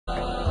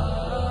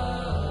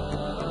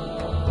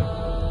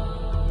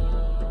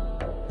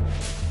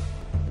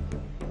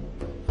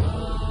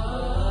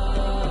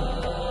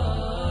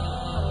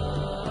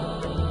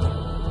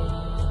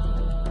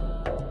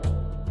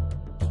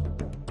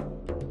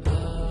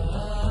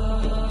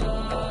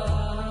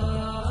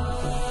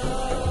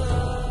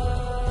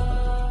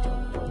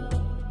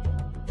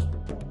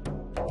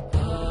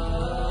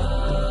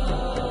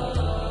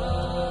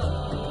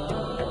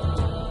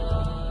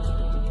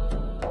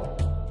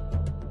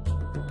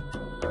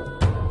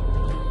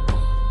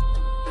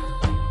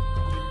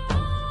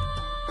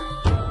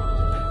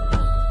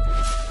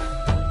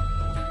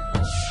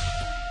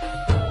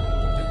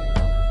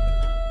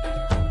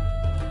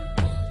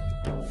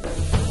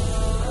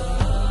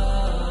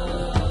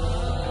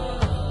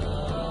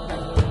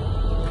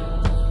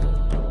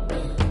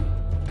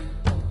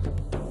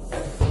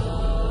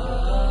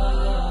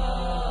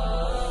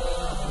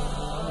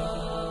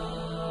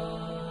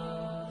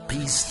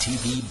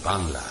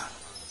বাংলা,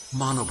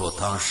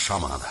 মানবতা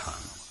সমাধান।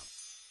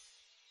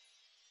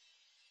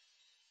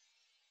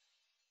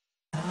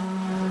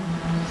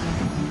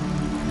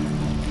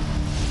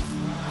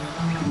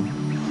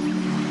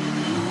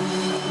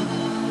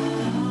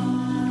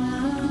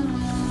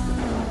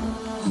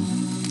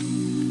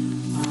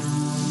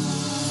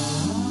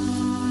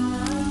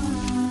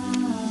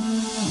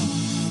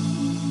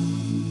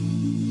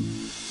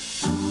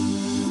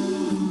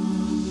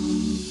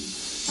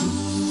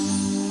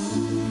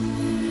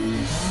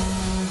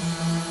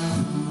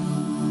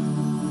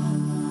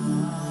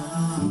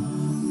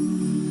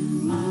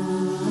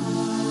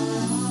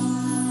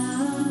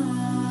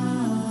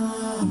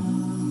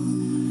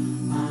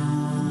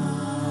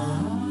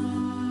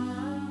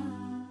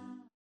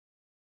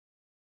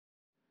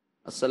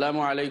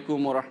 আসসালামু আলাইকুম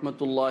ওয়া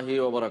রাহমাতুল্লাহি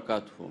ওয়া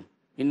বারাকাতুহু।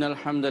 ইন্নাল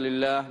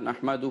হামদালিল্লাহ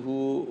নাহমাদুহু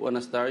ওয়া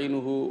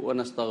নাস্তাঈনুহু ওয়া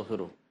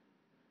নাস্তাগফিরুহু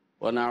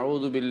ওয়া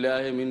নাউযু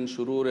বিল্লাহি মিন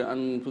শুরুরি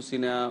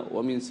আনফুসিনা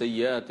ওয়া মিন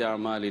সাইয়্যাতি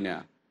আমালিনা।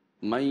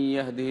 মান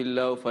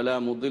ইয়াহদিহিল্লাহু ফালা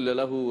মুদিল্লা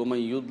লাহু ওয়া মান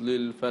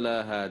ইউদ্লিল ফালা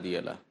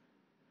হাদিয়া লাহু।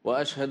 ওয়া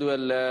আশহাদু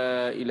আল লা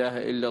ইলাহা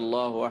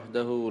ইল্লাল্লাহু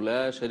ওয়াহদাহু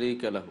লা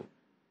শারীকা লাহু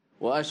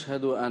ওয়া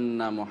আশহাদু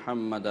আন্না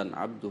মুহাম্মাদান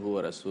আবদুহু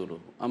ওয়া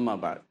রাসূলুহু। আম্মা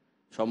বা'দ।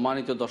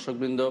 সম্মানিত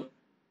দর্শকবৃন্দ,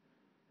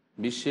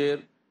 বিশ্বের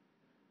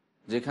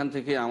যেখান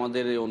থেকে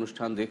আমাদের এই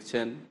অনুষ্ঠান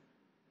দেখছেন,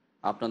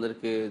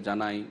 আপনাদেরকে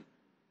জানাই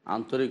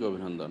আন্তরিক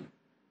অভিনন্দন।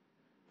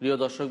 প্রিয়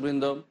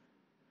দর্শকবৃন্দ,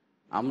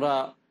 আমরা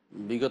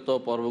বিগত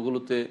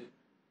পর্বগুলোতে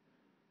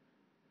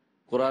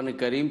কোরআনে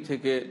কারীম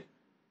থেকে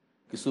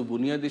কিছু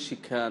বুনিয়াদী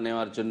শিক্ষা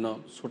নেওয়ার জন্য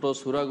ছোট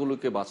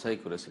সূরাগুলোকে বাছাই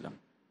করেছিলাম।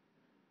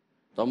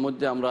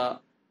 তন্মধ্যে আমরা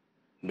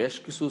বেশ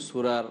কিছু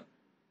সূরার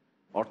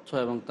অর্থ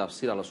এবং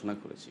তাফসির আলোচনা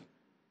করেছি।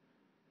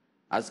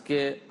 আজকে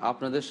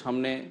আপনাদের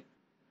সামনে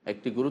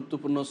একটি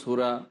গুরুত্বপূর্ণ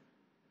সূরা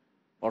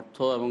অর্থ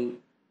এবং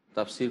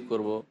তাফসির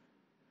করব,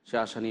 সে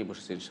আশা নিয়ে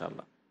বসেছি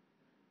ইনশাআল্লাহ।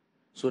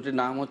 সূরাটির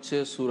নাম হচ্ছে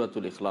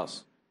সূরাতুল ইখলাস।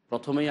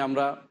 প্রথমেই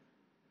আমরা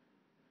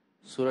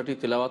সূরাটি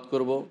তেলাওয়াত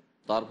করব,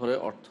 তারপরে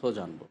অর্থ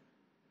জানব,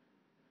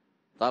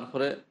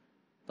 তারপরে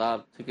তার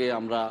থেকে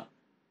আমরা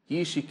কি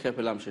শিক্ষা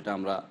পেলাম সেটা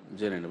আমরা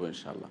জেনে নেব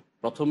ইনশাআল্লাহ।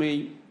 প্রথমেই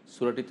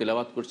সূরাটি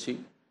তেলাওয়াত করছি।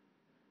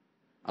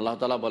 আল্লাহ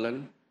তাআলা বলেন,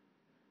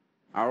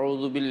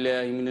 আউযু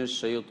বিল্লাহি মিনাশ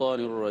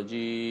শাইতানির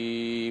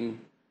রাজীম,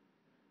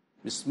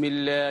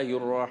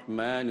 বিসমিল্লাহির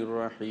রহমানির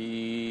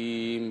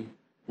রহিম।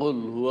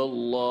 কুল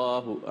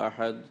হুয়াল্লাহু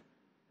আহাদ,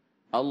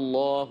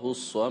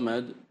 আল্লাহুস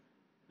সামাদ,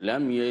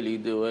 লাম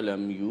ইয়ালিদ ওয়া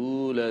লাম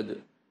ইউলাদ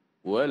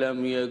ওয়া লাম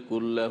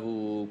ইয়াকুল লাহু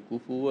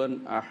কুফুয়ান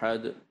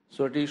আহাদ।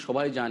 সূরাটি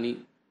সবাই জানি,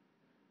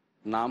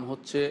 নাম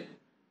হচ্ছে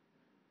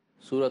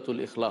সূরাতুল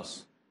ইখলাস।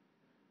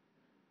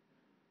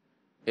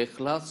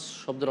 ইখলাস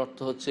শব্দের অর্থ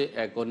হচ্ছে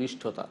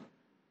একনিষ্ঠতা,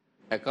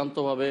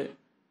 একান্তভাবে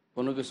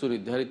কোনো কিছু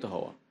নির্ধারিত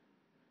হওয়া।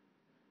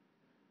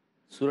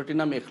 সূরাটির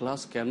নাম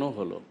ইখলাস কেন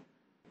হলো?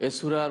 এ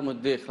সূরার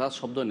মধ্যে ইখলাস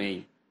শব্দ নেই,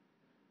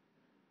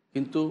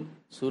 কিন্তু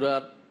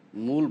সূরার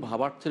মূল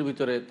ভাবার্থের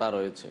ভিতরে তা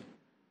রয়েছে।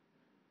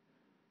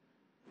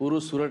 পুরো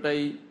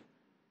সূরাটাই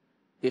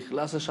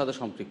ইখলাসের সাথে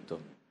সম্পৃক্ত।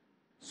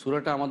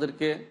 সূরাটা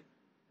আমাদেরকে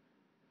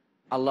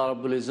আল্লাহ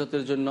রাব্বুল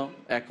ইজ্জতের জন্য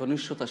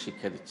একনিষ্ঠতা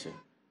শিক্ষা দিচ্ছে।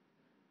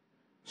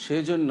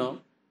 সেই জন্য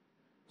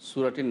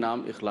সূরাটির নাম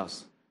ইখলাস।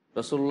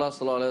 রাসূলুল্লাহ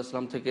সাল্লাল্লাহু আলাইহি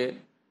ওয়াসাল্লাম থেকে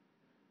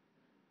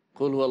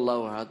কুল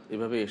হুয়াল্লাহু আহাদ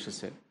এভাবে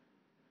এসেছে।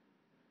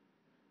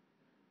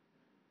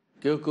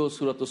 কেউ কেউ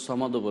সূরাতুস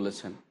সামাদও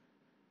বলেছেন।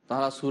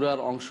 তারা সূরার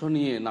অংশ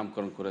নিয়ে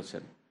নামকরণ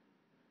করেছেন,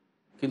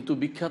 কিন্তু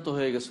বিখ্যাত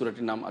হয়ে গেছে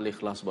সূরাটির নাম আল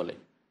ইখলাস বলে।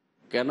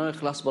 কেন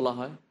ইখলাস বলা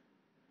হয়?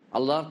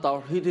 আল্লাহর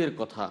তাওহীদের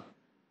কথা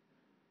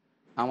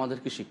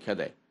আমাদেরকে শিক্ষা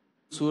দেয়।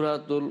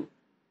 সূরাতুল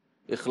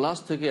ইখলাস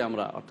থেকে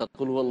আমরা, অর্থাৎ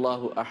কুল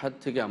হুয়াল্লাহু আহাদ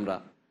থেকে আমরা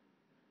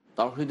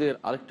তাওহীদের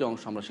আরেকটি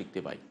অংশ আমরা শিখতে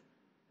পাই।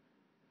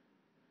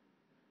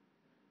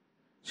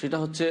 সেটা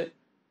হচ্ছে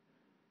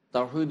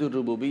তাওহীদুর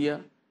রুবুবিয়্যাহ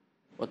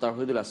ও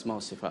তাওহীদুল আসমা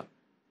ওয়া সিফাত।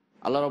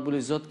 আল্লাহ রাব্বুল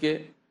ইজ্জতকে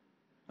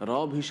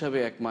রব হিসাবে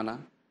এক মানা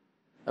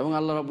এবং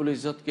আল্লাহ রাব্বুল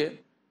ইজ্জতকে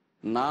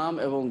নাম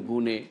এবং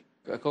গুণে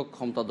একক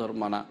ক্ষমতাধর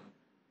মানা,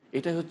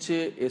 এটাই হচ্ছে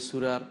এ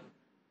সূরার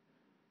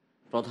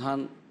প্রধান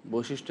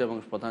বৈশিষ্ট্য এবং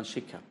প্রধান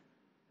শিক্ষা।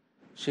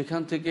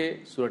 সেখান থেকে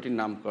সূরাটির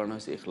নামকরণ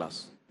হয়েছে ইখলাস।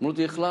 মূলত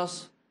ইখলাস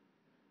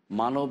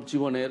মানব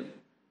জীবনের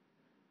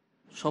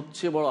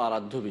সবচেয়ে বড়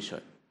আরাধ্য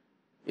বিষয়।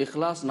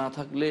 ইখলাস না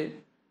থাকলে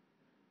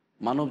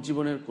মানব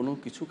জীবনের কোনো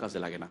কিছু কাজে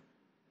লাগে না।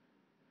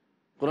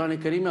 কোরআনে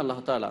কারীমে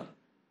আল্লাহ তাআলা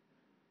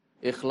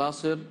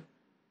ইখলাসের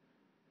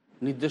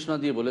নির্দেশনা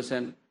দিয়ে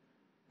বলেছেন,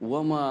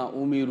 ওয়ামা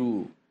উমিরু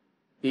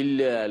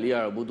ইল্লা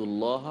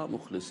লিয়াবুদুল্লাহা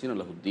মুখলিসিনা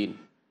লাহুদ্দিন।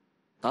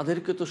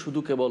 তাদেরকে তো শুধু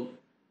কেবল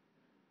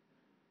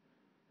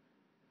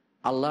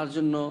আল্লাহর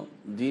জন্য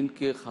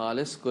দিনকে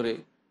খালেস করে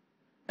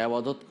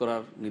ইবাদত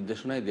করার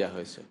নির্দেশনাই দেওয়া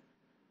হয়েছে।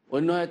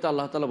 অন্য আয়াতে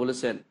আল্লাহ তাআলা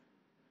বলেছেন,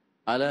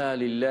 আলা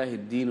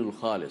লিল্লাহিদ দীনুল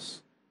খালিস।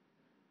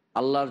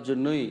 আল্লাহর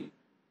জন্যই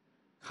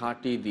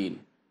খাঁটি দিন,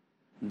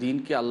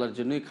 দিনকে আল্লাহর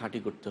জন্যই খাঁটি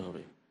করতে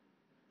হবে,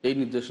 এই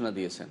নির্দেশনা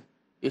দিয়েছেন।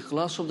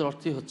 ইখলাস শব্দের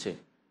অর্থই হচ্ছে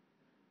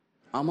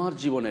আমার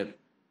জীবনের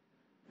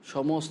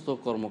সমস্ত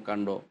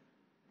কর্মকাণ্ড,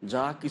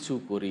 যা কিছু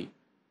করি,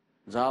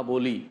 যা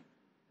বলি,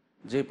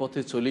 যে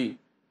পথে চলি,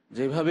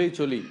 যেভাবেই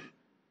চলি,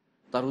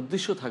 তার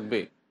উদ্দেশ্য থাকবে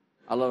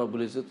আল্লাহ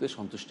রাব্বুল ইজ্জতকে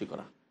সন্তুষ্টি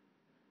করা,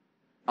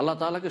 আল্লাহ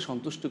তাআলাকে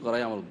সন্তুষ্ট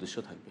করাই আমার উদ্দেশ্য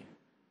থাকবে।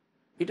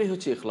 এটাই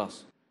হচ্ছে ইখলাস।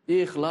 এই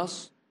ইখলাস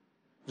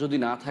যদি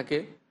না থাকে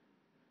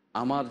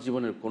আমার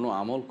জীবনের কোনো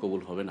আমল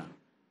কবুল হবে না।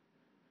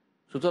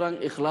 সুতরাং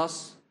ইখলাস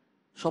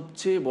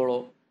সবচেয়ে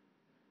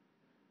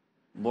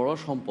বড়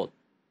সম্পদ,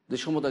 যে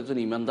সম্পদ একজন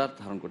ইমানদার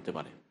ধারণ করতে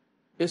পারে।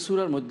 এই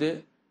সূরার মধ্যে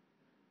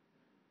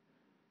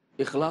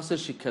ইখলাসের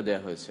শিক্ষা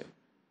দেয়া হয়েছে।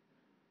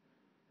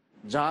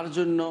 যার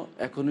জন্য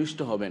একনিষ্ঠ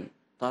হবেন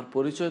তার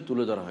পরিচয়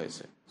তুলে ধরা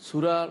হয়েছে।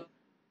 সূরার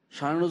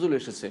শায়নজুল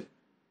এসেছে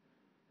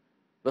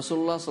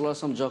রাসূলুল্লাহ সাল্লাল্লাহু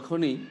আলাইহি ওয়াসাল্লাম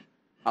যখনই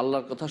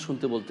আল্লাহর কথা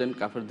শুনতে বলতেন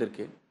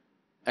কাফেরদেরকে,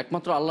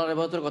 একমাত্র আল্লাহর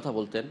ইবাদতের কথা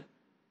বলতেন,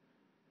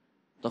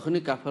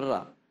 তখনই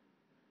কাফেররা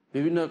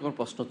বিভিন্ন রকম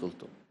প্রশ্ন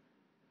তুলত।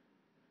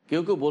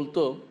 কেউ কেউ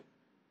বলতো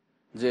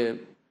যে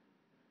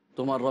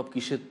তোমার রব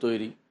কিসের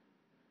তৈরি,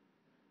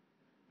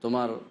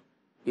 তোমার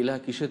ইলাহ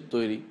কিসের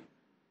তৈরি।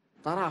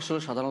 তারা আসলে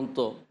সাধারণত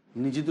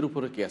নিজেদের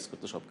উপরে কিয়াস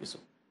করতো সব কিছু।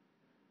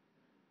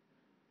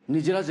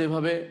 নিজেরা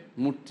যেভাবে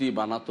মূর্তি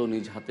বানাতো,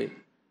 নিজ হাতে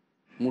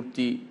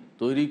মূর্তি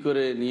তৈরি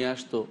করে নিয়ে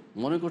আসতো,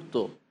 মনে করতো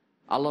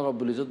আল্লাহ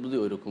রাব্বুল ইজ্জত বুঝি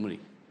ওই রকমই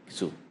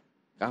কিছু।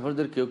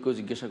 কাফেরদের কেউ কেউ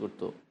জিজ্ঞাসা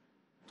করতো,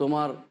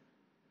 তোমার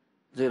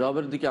যে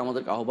রবের দিকে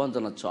আমাদেরকে আহ্বান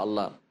জানাচ্ছ,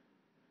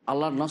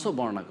 আল্লাহর নাসব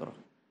বর্ণনা করো,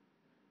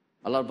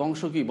 আল্লাহর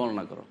বংশ কি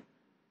বর্ণনা করো।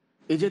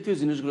 এই জাতীয়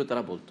জিনিসগুলো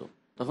তারা বলতো।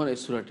 তখন এই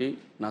সূরাটি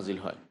নাজিল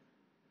হয়।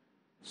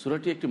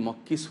 সূরাটি একটি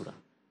মক্কি সূরা।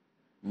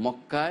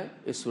 মক্কায়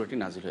এই সূরাটি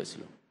নাজিল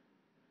হয়েছিল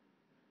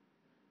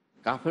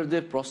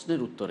কাফেরদের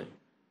প্রশ্নের উত্তরে।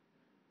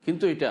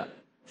 কিন্তু এটা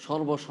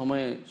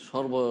সর্বসময়ে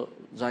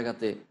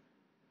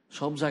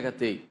সব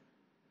জায়গাতেই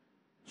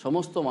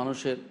সমস্ত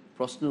মানুষের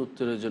প্রশ্নের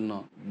উত্তরের জন্য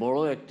বড়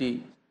একটি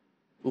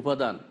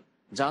উপাদান,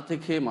 যা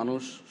থেকে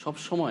মানুষ সব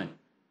সময়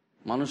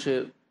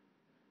মানুষের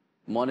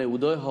মনে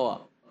উদয় হওয়া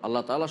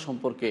আল্লাহ তাআলা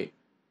সম্পর্কে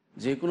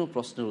যে কোনো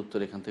প্রশ্নের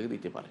উত্তর এখান থেকে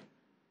দিতে পারে।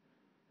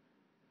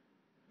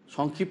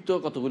 সংক্ষিপ্ত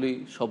কতগুলি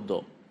শব্দ,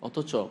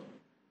 অথচ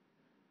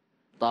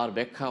তার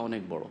ব্যাখ্যা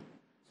অনেক বড়।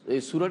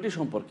 এই সূরাটি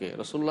সম্পর্কে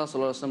রাসূলুল্লাহ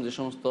সাল্লাল্লাহু আলাইহি ওয়াসাল্লাম যে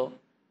সমস্ত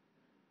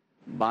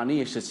বাণী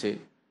এসেছে,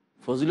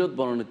 ফজিলত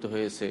বর্ণিত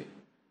হয়েছে,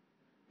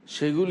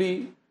 সেগুলি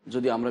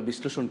যদি আমরা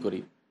বিশ্লেষণ করি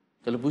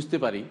তাহলে বুঝতে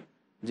পারি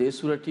যে এই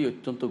সূরাটি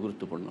অত্যন্ত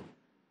গুরুত্বপূর্ণ।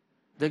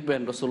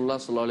 দেখবেন রাসূলুল্লাহ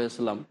সাল্লাল্লাহু আলাইহি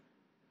ওয়াসাল্লাম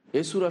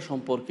এই সূরা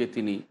সম্পর্কে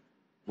তিনি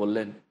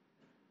বললেন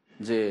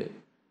যে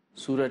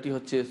সূরাটি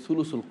হচ্ছে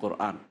সুলুসুল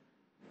কোরআন,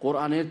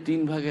 কোরআনের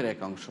 3 ভাগের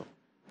 1 অংশ।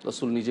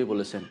 রাসূল নিজে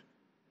বলেছেন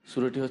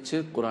সূরাটি হচ্ছে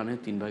কোরআনের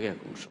 3 ভাগের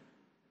 1 অংশ।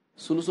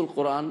 সুলুসুল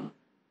কোরআন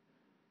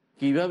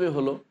কিভাবে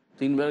হলো,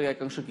 3 ভাগের 1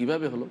 অংশ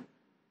কিভাবে হলো?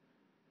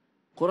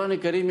 কোরআনে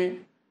কারিমে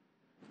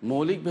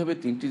মৌলিকভাবে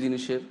 3টি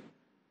জিনিসের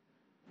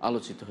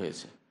আলোচিত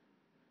হয়েছে।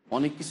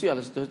 অনেক কিছুই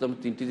আলোচিত হয়েছে, তবে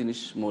 3টি জিনিস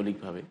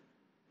মৌলিকভাবে।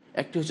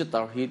 একটি হচ্ছে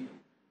তাওহীদ,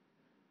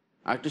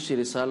 আরেকটি হচ্ছে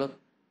রিসালাত,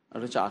 আর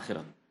হচ্ছে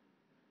আখিরাত।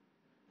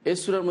 এই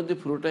সূরার মধ্যে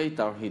পুরোটাই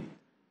তাওহীদ।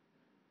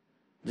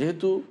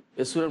 যেহেতু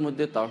এই সূরার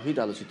মধ্যে তাওহীদ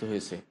আলোচিত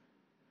হয়েছে,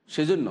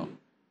 সেজন্য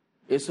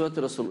এই সূরাতে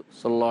রাসূল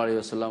সাল্লাল্লাহু আলাইহি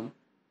ওয়াসাল্লাম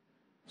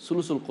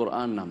সুলুসুল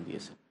কোরআন নাম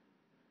দিয়েছেন।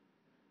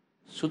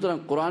 সুতরাং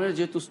কোরআনের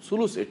যেহেতু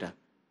সুলুস, এটা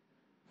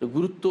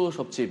গুরুত্ব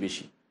সবচেয়ে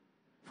বেশি,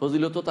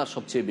 ফজিলতও তার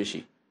সবচেয়ে বেশি।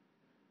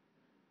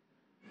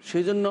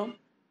 সেই জন্য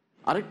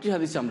আরেকটি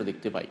হাদিসে আমরা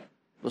দেখতে পাই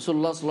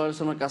রাসূলুল্লাহ সাল্লাল্লাহু আলাইহি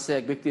ওয়াসাল্লামের কাছে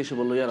এক ব্যক্তি এসে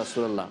বলল, ইয়া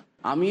রাসূলুল্লাহ,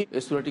 আমি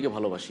এই সূরাটিকে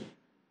ভালোবাসি।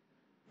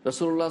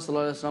 রাসূলুল্লাহ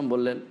সাল্লাল্লাহু আলাইহি ওয়াসাল্লাম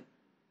বললেন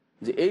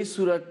যে এই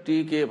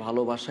সূরাটিকে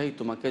ভালোবাসাই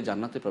তোমাকে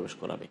জান্নাতে প্রবেশ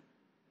করাবে।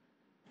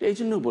 এই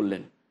জন্য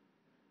বললেন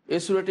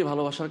এই সূরাটি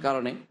ভালোবাসার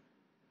কারণে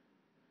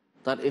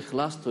তার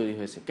ইখলাস তৈরি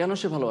হয়েছে। কেন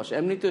সে ভালোবাসে?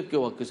 এমনিতে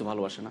কেউ কিছু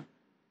ভালোবাসে না,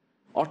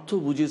 অর্থ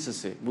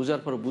বুঝেছে,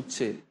 বুঝার পর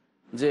বুঝছে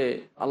যে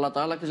আল্লাহ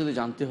তাআলাকে যদি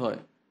জানতে হয়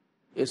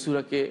এই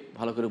সূরাকে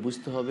ভালো করে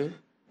বুঝতে হবে,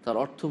 তার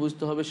অর্থ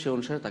বুঝতে হবে, সে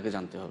অনুসারে তাকে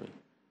জানতে হবে।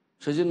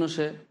 সেজন্য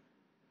সে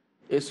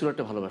এই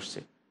সূরাটি ভালোবাসছে।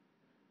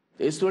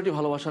 এই সূরাটি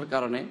ভালোবাসার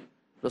কারণে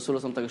রাসূলুল্লাহ সাল্লাল্লাহু আলাইহি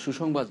ওয়াসাল্লাম তাকে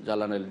সুসংবাদ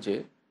জানালেন যে,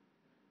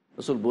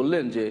 রাসূল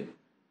বললেন যে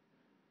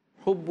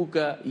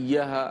হুব্বুকা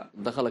ইয়াহা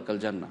দাখালাকাল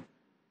জান্নাহ,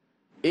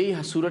 এই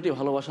সূরাটি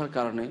ভালোবাসার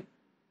কারণে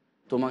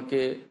তোমাকে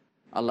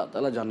আল্লাহ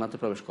তাআলা জান্নাতে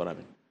প্রবেশ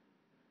করাবেন।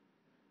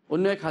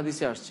 অন্য এক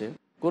হাদিসে আসছে,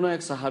 কোনো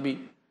এক সাহাবী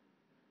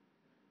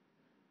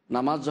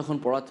নামাজ যখন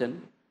পড়াতেন,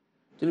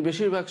 তিনি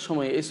বেশিরভাগ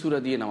সময় এই সূরা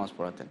দিয়ে নামাজ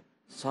পড়াতেন।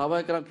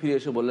 সাহাবায়ে কেরাম ফিরে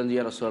এসে বললেন যে,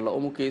 ইয়া রাসূলুল্লাহ,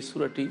 অমুকে এই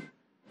সূরাটি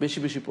বেশি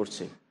বেশি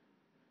পড়ছে।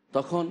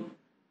 তখন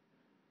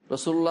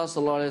রাসূলুল্লাহ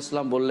সাল্লাল্লাহু আলাইহি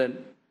ওয়াসাল্লাম বললেন,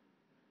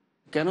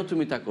 কেন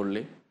তুমি তা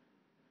করলে?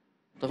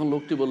 তখন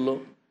লোকটি বলল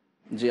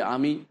যে,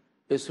 আমি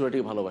এই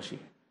সূরাটিকে ভালোবাসি।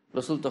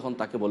 রাসূল তখন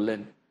তাকে বললেন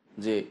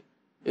যে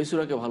এই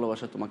সূরাকে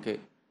ভালোবাসা তোমাকে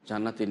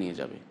জান্নাতে নিয়ে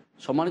যাবে।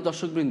 সম্মানিত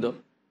দর্শকবৃন্দ,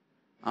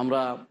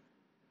 আমরা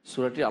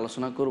সূরাটির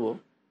আলোচনা করব।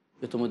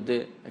 ইতিমধ্যে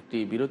একটি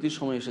বিরতির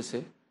সময় এসেছে,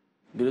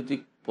 বিরতি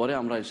পরে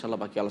আমরা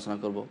ইনশাআল্লাহ বাকি আলোচনা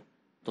করব।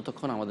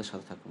 ততক্ষণ আমাদের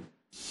সাথে থাকুন।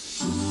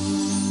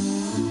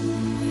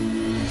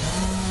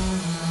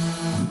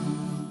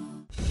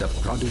 The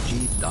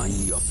prodigy Dai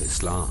of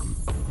Islam,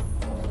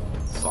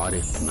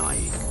 Farid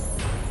Naik.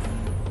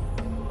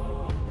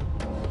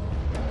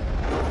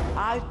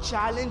 I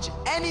challenge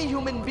any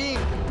human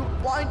being to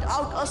point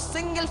out a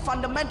single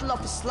fundamental of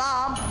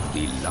Islam.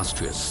 The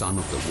illustrious son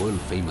of the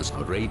world-famous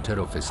orator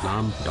of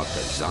Islam,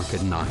 Dr.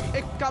 Zakir Naik.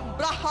 Ekam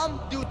Braham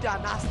Dyutya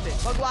Naste.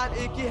 Bhagwan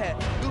ek hi hai,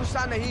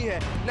 dusra nahi hai.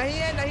 Nahi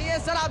hai,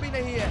 zara bhi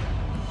nahi hai.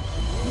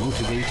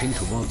 Motivating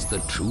towards the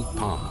true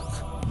path.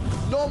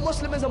 No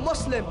Muslim is a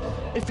Muslim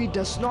if he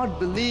does not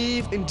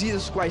believe in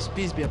Jesus Christ,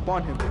 peace be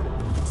upon him.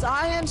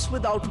 Science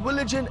without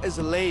religion is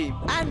lame,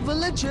 and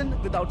religion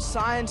without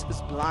science is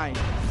blind.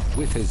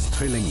 With his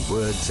thrilling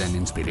words and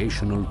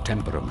inspirational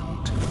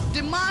temperament.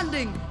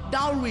 Demanding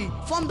dowry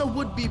from the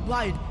would-be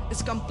bride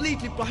is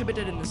completely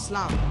prohibited in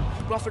Islam.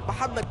 Prophet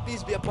Muhammad,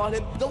 peace be upon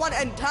him, the one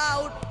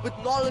endowed with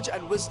knowledge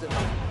and wisdom.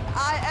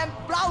 I am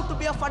proud to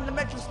be a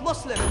fundamentalist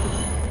Muslim.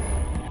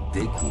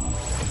 দেখুন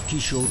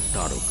কিশোর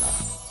তারকা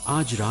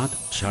আজ রাত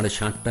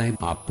 7:30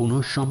 বা পুনঃ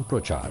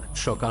সম্প্রচার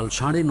সকাল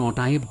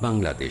 9:30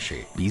 বাংলাদেশে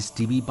piece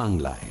TV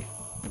বাংলায়।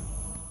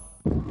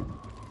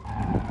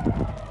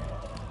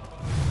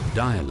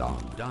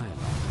 Dialogue.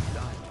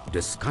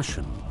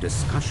 Discussion.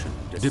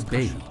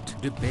 Debate.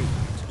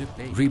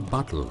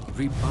 Rebuttal.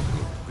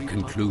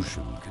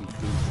 Conclusion.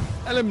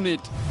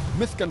 Eliminate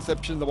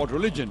misconceptions about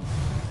religion.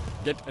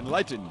 Get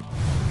enlightened.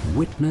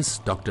 Witness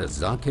Dr.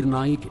 Zakir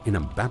Naik in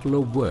a battle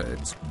of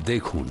words.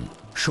 দেখুন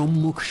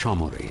সম্মুখ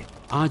সমরে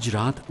আজ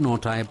রাত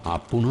 9টায় বা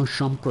পুনঃ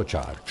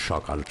সম্প্রচার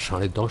সকাল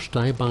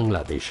 10:30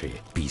 বাংলাদেশে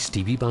পিস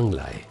টিভি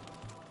বাংলায়।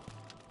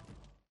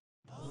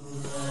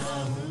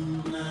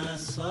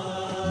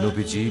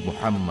 নবীজি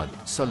মুহাম্মদ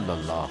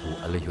সাল্লাল্লাহু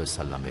আলাইহি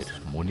ওয়াসাল্লামের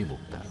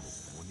মণিমুক্তা।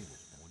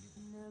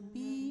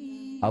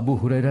 আবু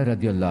হুরায়রা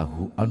রাদিয়াল্লাহু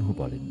আনহু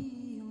বলেন,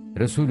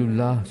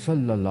 রাসূলুল্লাহ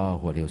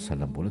সাল্লাল্লাহু আলাইহি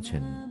ওয়াসাল্লাম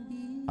বলেছেন,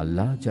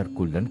 আল্লাহ যার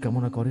কল্যাণ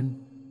কামনা করেন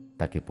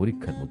তাকে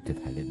পরীক্ষার মধ্যে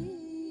ফেলেন।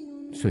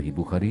 সহিহ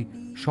বুখারী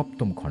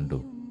 7ম খণ্ড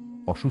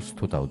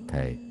অসুস্থতা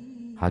অধ্যায়,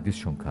 হাদিস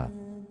সংখ্যা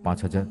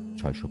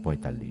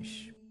 5645।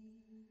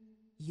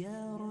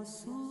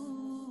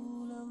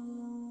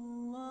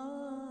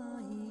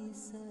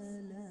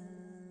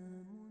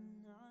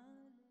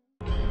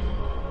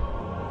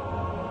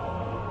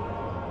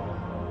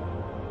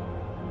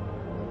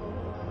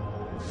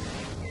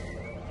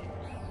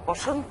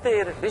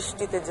 বসন্তের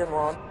বৃষ্টিতে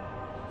যেমন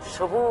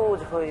সবুজ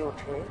হয়ে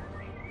ওঠে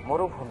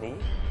মরুভূমি,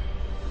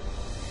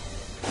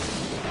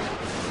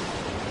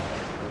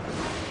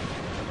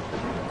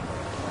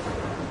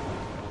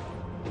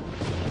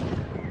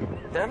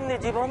 তেমনি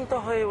জীবন্ত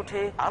হয়ে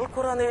ওঠে আল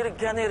কোরআনের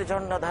জ্ঞানের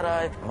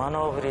ঝর্ণাধারায়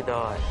মানব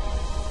হৃদয়।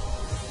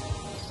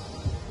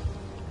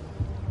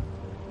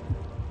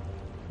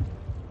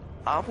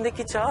 আপনি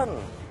কি চান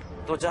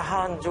তো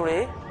জাহান জুড়ে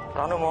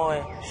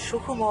প্রাণময়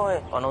সুখময়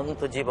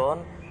অনন্ত জীবন?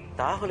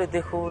 তাহলে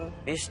দেখুন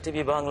পিস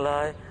টিভি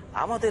বাংলায়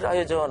আমাদের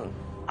আয়োজন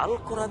আল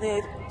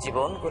কোরআনের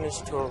জীবন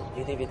ঘনিষ্ঠ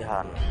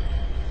বিধিবিধান।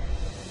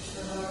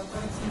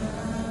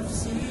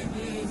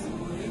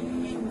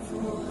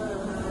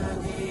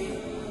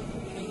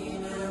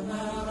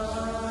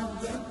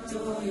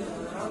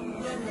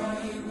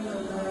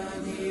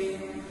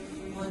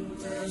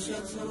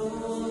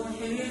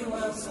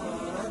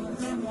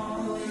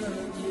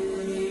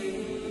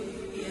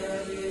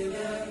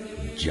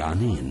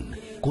 জানেন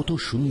কত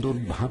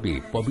সুন্দরভাবে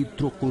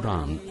পবিত্র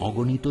কোরআন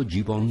অগণিত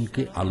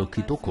জীবনকে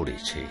আলোকিত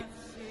করেছে।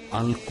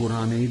 আল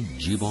কোরআনের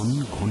জীবন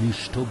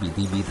ঘনিষ্ঠ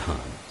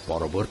বিধিবিধান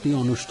পরবর্তী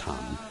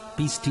অনুষ্ঠান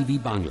পিস টিভি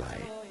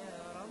বাংলায়।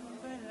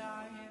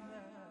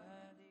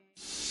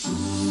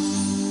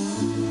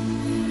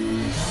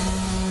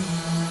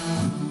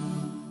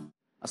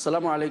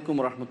 আসসালামু আলাইকুম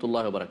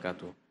রহমতুল্লাহ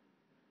বারাকাতু।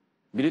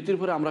 বিরতির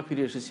পরে আমরা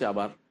ফিরে এসেছি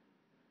আবার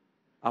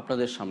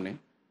আপনাদের সামনে।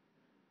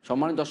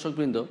 সম্মানিত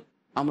দর্শকবৃন্দ,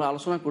 আমরা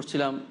আলোচনা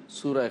করছিলাম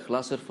সূরা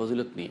ইখলাসের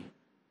ফজিলত নিয়ে।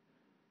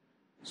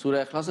 সূরা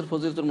ইখলাসের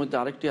ফজিলতের মধ্যে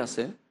আরেকটি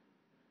আছে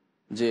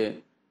যে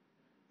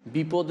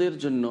বিপদের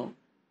জন্য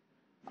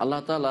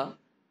আল্লাহ তাআলা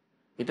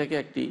এটাকে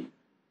একটি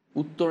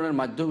উত্তরণের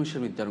মাধ্যম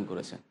হিসেবে নির্ধারণ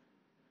করেছেন।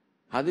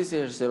 হাদিসে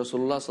এসেছে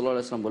রাসূলুল্লাহ সাল্লাল্লাহু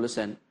আলাইহি ওয়াসাল্লাম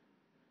বলেছেন,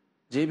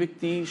 যে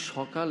ব্যক্তি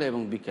সকালে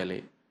এবং বিকালে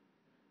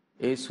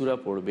এই সূরা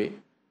পড়বে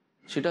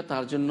সেটা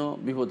তার জন্য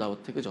বিপদ আপদ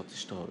থেকে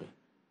যথেষ্ট হবে।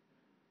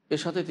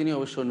 এর সাথে তিনি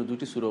অবশ্য অন্য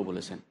দুটি সূরাও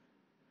বলেছেন,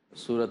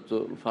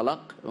 সূরাতুল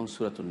ফালাক এবং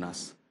সূরাতুন নাস।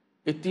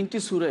 এই তিনটি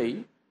সূরাই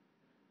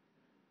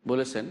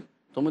বলেছেন।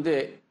 তোর মধ্যে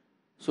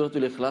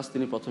সূরাতুল ইখলাস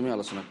তিনি প্রথমেই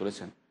আলোচনা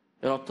করেছেন।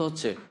 এর অর্থ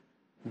হচ্ছে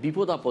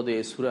বিপদ আপদে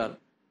এই সূরার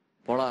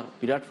পড়ার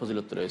বিরাট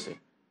ফজিলত রয়েছে।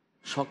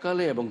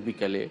 সকালে এবং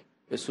বিকালে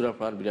এই সূরা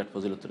পড়ার বিরাট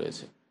ফজিলত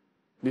রয়েছে।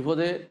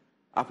 বিপদে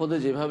আপদে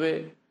যেভাবে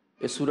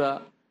এ সূরা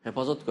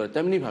হেফাজত করে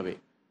তেমনিভাবে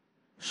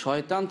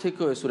শয়তান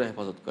থেকেও এ সূরা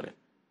হেফাজত করে।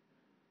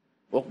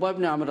 উকবা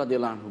ইবনে আমির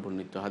রাদিয়াল্লাহু আনহু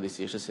বর্ণিত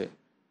হাদিসে এসেছে,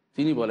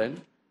 তিনি বলেন,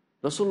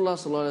 রাসূলুল্লাহ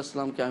সাল্লাল্লাহু আলাইহি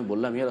ওয়াসাল্লামকে আমি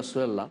বললাম, ইয়া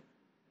রাসূলুল্লাহ,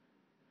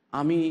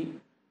 আমি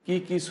কি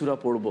কি সূরা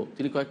পড়ব?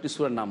 তিনি কয়েকটি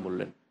সূরার নাম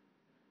বললেন।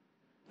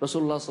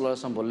 রাসূলুল্লাহ সাল্লাল্লাহু আলাইহি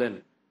ওয়াসাল্লাম বললেন,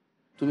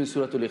 তুমি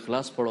সূরাতুল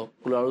ইখলাস পড়ো,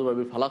 কুল আউযু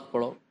বিরাব্বিল ফালাক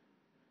পড়ো,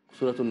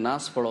 সূরাতুন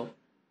নাস পড়ো,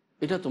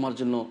 এটা তোমার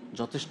জন্য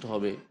যথেষ্ট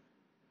হবে,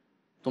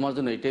 তোমার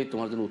জন্য এটাই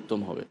তোমার জন্য উত্তম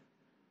হবে।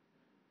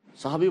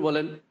 সাহাবী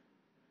বলেন,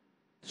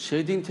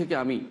 সেই দিন থেকে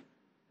আমি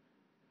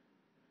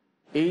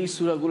এই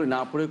সূরাগুলো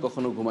না পড়ে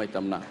কখনো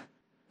ঘুমাইতাম না।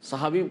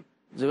 সাহাবী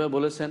যেভাবে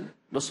বলেছেন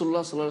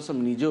রাসূলুল্লাহ সাল্লাল্লাহু আলাইহি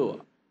ওয়াসাল্লাম নিজেও,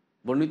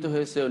 বর্ণিত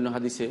হয়েছে অন্য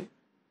হাদিসে,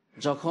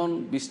 যখন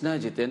বিছনায়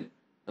যেতেন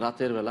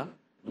রাতের বেলা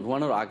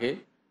ঘুমানোর আগে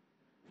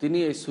তিনি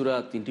এই সূরা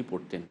 3টি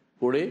পড়তেন,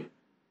 পড়ে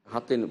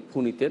হাতে ফু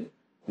নিতেন,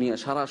 নিয়ে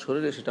সারা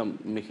শরীরে সেটা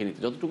মেখে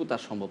নিতেন যতটুকু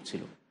তার সম্ভব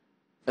ছিল।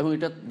 এবং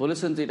এটা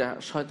বলেছেন যে এটা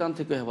শয়তান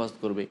থেকে হেফাজত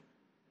করবে,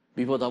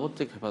 বিপদ আপদ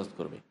থেকে হেফাজত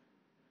করবে।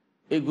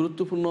 এই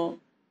গুরুত্বপূর্ণ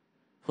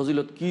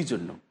ফজিলত কী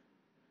জন্য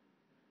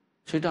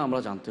সেটা আমরা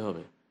জানতে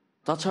হবে।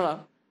 তাছাড়া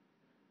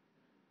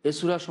এ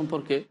সূরা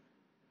সম্পর্কে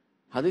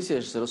হাদিসে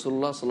এসেছে,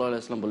 রাসূলুল্লাহ সাল্লাল্লাহু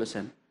আলাইহি ওয়াসাল্লাম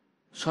বলেছেন,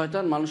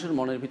 শয়তান মানুষের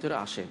মনের ভিতরে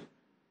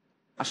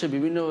আসে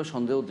বিভিন্নভাবে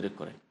সন্দেহ উদ্রেক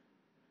করে।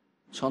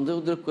 সন্দেহ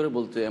উদ্রেক করে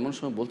বলতে এমন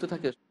সময় বলতে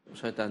থাকে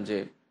শয়তান যে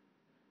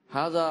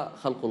হাযা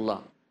খালকুল্লাহ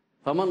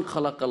ফামান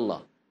খালাকাল্লাহ,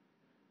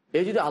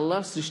 এই যদি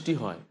আল্লাহর সৃষ্টি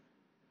হয়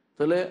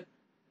তাহলে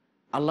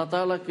আল্লাহ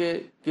তাআলাকে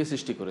কে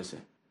সৃষ্টি করেছে,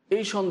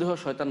 এই সন্দেহ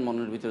শয়তান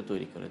মনের ভিতরে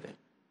তৈরি করে দেয়।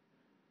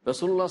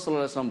 রাসূলুল্লাহ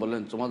সাল্লাল্লাহু আলাইহি ওয়াসাল্লাম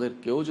বললেন, তোমাদের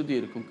কেউ যদি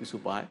এরকম কিছু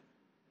পায়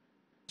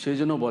সেই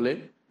জন্য বলে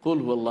কুল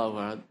হুয়াল্লাহু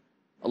আহাদ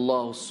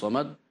আল্লাহুস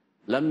সামাদ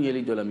লাম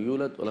ইয়ালিদ ওয়া লাম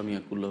ইউলাদ ওয়া লাম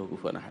ইয়াকুল লাহু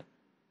কুফুয়ান আহাদ।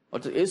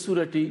 অর্থাৎ এই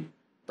সূরাটি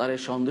তার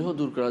এই সন্দেহ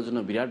দূর করার জন্য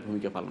বিরাট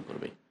ভূমিকা পালন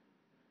করবে।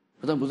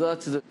 সুতরাং বোঝা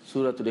যাচ্ছে যে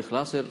সূরাতুল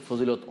ইখলাসের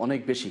ফজিলত অনেক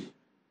বেশি।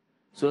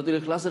 সূরাতুল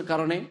ইখলাসের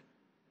কারণে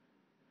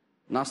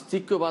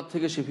নাস্তিক্যবাদ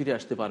থেকে সে ফিরে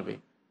আসতে পারবে,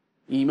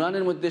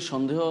 ঈমানের মধ্যে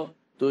সন্দেহ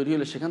তৈরি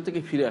হলে সেখান থেকে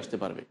ফিরে আসতে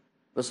পারবে।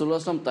 রাসূলুল্লাহ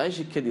সাল্লাল্লাহু আলাইহি ওয়াসাল্লাম তাই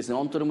শিক্ষা দিয়েছেন,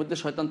 অন্তরের মধ্যে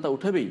শয়তান তা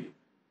উঠাবেই,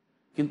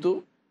 কিন্তু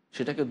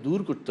সেটাকে দূর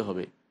করতে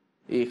হবে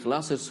এই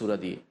ইখলাসের সূরা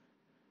দিয়ে।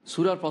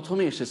 সূরার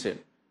প্রথমে এসেছে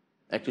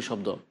একটি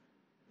শব্দ,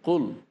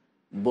 কুল,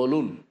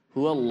 বলুন,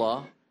 হুয়াল্লাহ,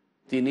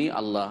 তিনি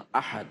আল্লাহ,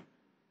 আহাদ,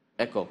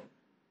 একক।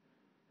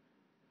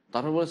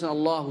 তারপর বলেছেন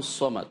আল্লাহুস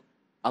সামাদ,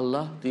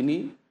 আল্লাহ তিনি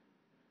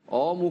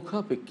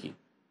অমুখাপেক্ষী,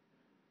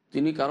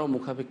 তিনি কারো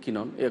মুখাপেক্ষী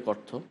নন, এক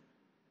অর্থ।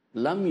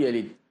 লাম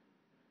ইয়ালিদ,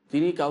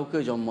 তিনি কাউকে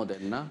জন্ম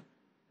দেন না।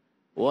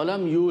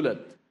 ওয়ালাম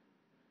ইউলাদ,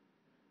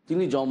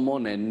 তিনি জন্ম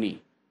নেননি,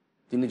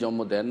 তিনি জন্ম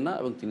দেন না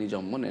এবং তিনি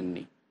জন্ম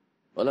নেননি।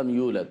 ওয়ালাম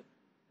ইউলাদ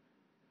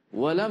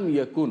ওয়ালাম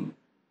ইয়াকুন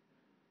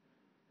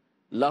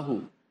লাহু,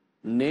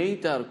 নেই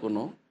তার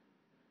কোনো,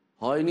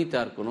 হয়নি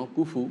তার কোনো,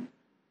 কুফু,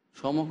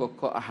 সমকক্ষ,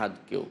 আহাদ,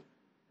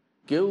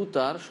 কেউ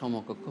তার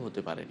সমকক্ষ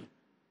হতে পারেনি।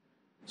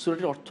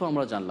 সূরাটির অর্থ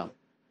আমরা জানলাম,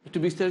 একটু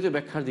বিস্তারিত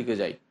ব্যাখ্যার দিকে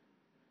যাই।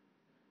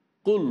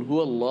 কুল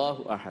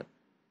হুয়াল্লাহু আহাদ,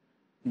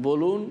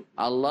 বলুন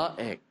আল্লাহ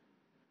এক।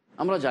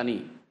 আমরা জানি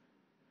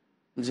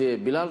যে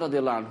বিলাল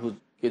রাদিয়াল্লাহু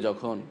আনহুকে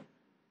যখন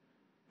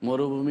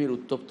মরুভূমির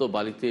উত্তপ্ত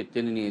বালিতে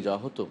টেনে নিয়ে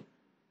যাওয়া হতো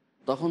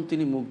তখন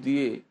তিনি মুখ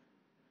দিয়ে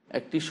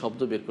একটি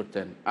শব্দ বের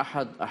করতেন,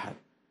 আহাদ আহাদ।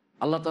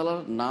 আল্লাহ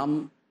তাআলার নাম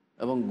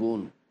এবং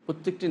গুণ,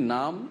 প্রত্যেকটি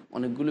নাম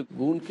অনেকগুলি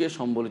গুণকে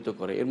সম্বলিত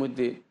করে। এর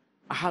মধ্যে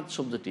আহাদ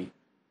শব্দটি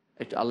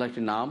আল্লাহ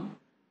একটি নাম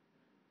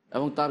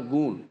এবং তার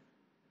গুণ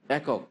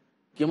একক।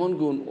 কেমন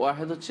গুণ?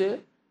 ওয়াহেদ হচ্ছে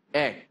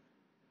এক,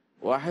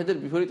 ওয়াহেদের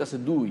বিপরীত আছে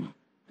দুই,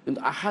 কিন্তু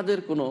আহাদের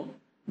কোনো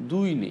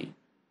দুই নেই,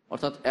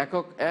 অর্থাৎ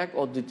একক, এক,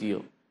 অদ্বিতীয়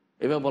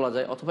এভাবে বলা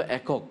যায়, অথবা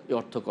একক এ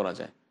অর্থ করা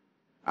যায়।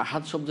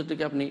 আহাদ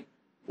শব্দটিকে আপনি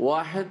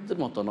ওয়াহেদের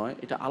মতো নয়,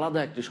 এটা আলাদা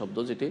একটি শব্দ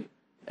যেটি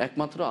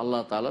একমাত্র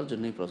আল্লাহ তাআলার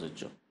জন্যই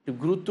প্রযোজ্য।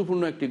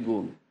 গুরুত্বপূর্ণ একটি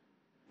গুণ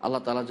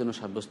আল্লাহ তাআলার জন্য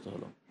সাব্যস্ত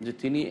হলো যে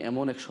তিনি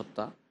এমন এক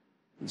সত্তা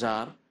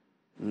যার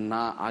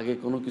না আগে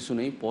কোনো কিছু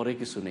নেই, পরে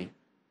কিছু নেই।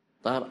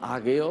 তার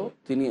আগেও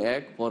তিনি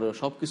এক, পরেও,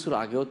 সব কিছুর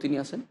আগেও তিনি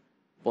আছেন,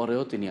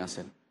 পরেও তিনি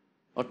আছেন।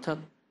 অর্থাৎ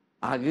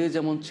আগে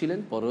যেমন ছিলেন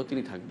পরেও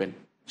তিনি থাকবেন।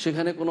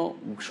 সেখানে কোনো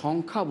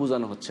সংখ্যা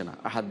বোঝানো হচ্ছে না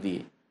আহাদ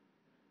দিয়ে,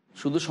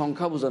 শুধু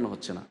সংখ্যা বোঝানো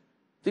হচ্ছে না।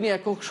 তিনি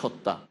একক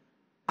সত্তা,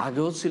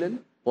 আগেও ছিলেন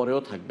পরেও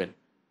থাকবেন।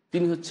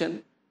 তিনি হচ্ছেন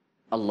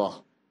আল্লাহ।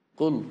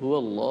 কুল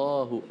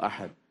হুয়াল্লাহু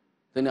আহাদ,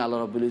 তিনি আল্লাহ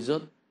রাব্বুল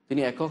ইজ্জত,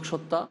 তিনি একক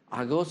সত্তা,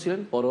 আগেও ছিলেন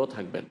পরেও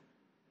থাকবেন।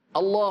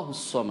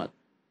 আল্লাহুস সামাদ,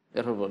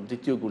 এরপর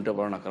দ্বিতীয় গুণটা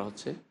বর্ণনা করা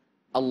হচ্ছে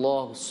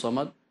আল্লাহুস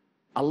সামাদ,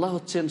 আল্লাহ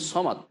হচ্ছেন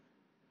সমাদ।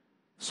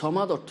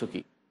 সমাদ অর্থ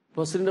কি?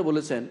 মুফাসসিরিনরা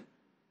বলেছেন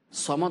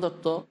সমাদ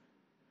অর্থ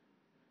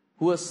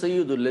হুয়া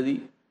সাইয়্যিদুল্লাযী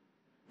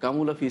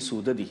কামুলা ফি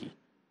সুদাদিহি।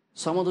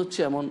 সমাদ হচ্ছে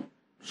এমন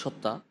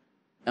সত্তা,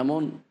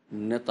 এমন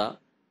নেতা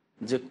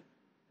যে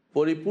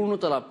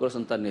পরিপূর্ণতা লাভ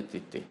করেছেন তার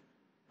নেতৃত্বে।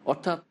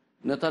 অর্থাৎ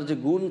নেতার যে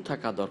গুণ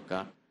থাকা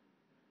দরকার,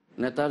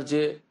 নেতার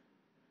যে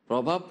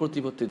প্রভাব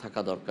প্রতিপত্তি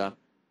থাকা দরকার,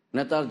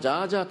 নেতার যা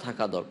যা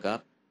থাকা দরকার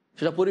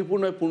সেটা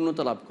পরিপূর্ণ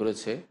পূর্ণতা লাভ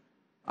করেছে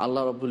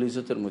আল্লাহ রাব্বুল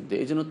ইজ্জতের মধ্যে।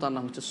 এই জন্য তার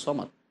নাম হচ্ছে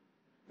সমাদ।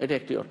 এটা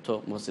একটি অর্থ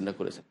মুফাসসিররা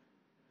করেছেন।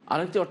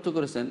 আরেকটি অর্থ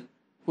করেছেন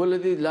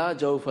হুয়াল্লাযী লা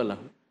জাওফা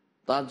লাহু,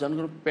 তার জন্য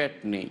কোনো পেট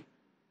নেই।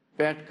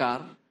 পেট কার?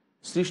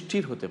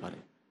 সৃষ্টির হতে পারে,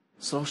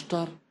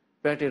 স্রষ্টার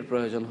পেটের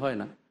প্রয়োজন হয়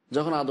না।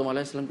 যখন আদম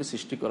আলাইহিস সালামকে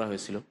সৃষ্টি করা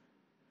হয়েছিল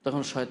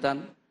তখন শয়তান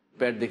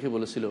পেট দেখে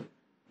বলেছিল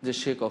যে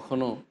সে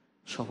কখনো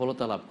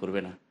সফলতা লাভ করবে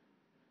না,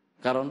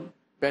 কারণ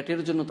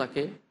পেটের জন্য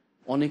তাকে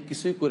অনেক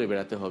কিছুই করে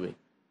বেড়াতে হবে।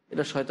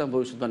 এটা শয়তান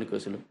ভবিষ্যৎবাণী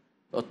করেছিল।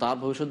 তার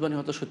ভবিষ্যৎবাণী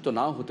হয়তো সত্য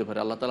নাও হতে পারে।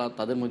 আল্লাহ তাআলা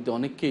তাদের মধ্যে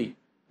অনেককেই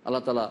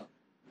আল্লাহ তাআলা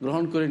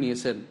গ্রহণ করে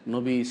নিয়েছেন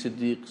নবী,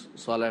 সিদ্দিক,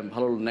 সালেহ,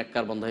 ভালো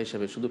নেককার বান্দা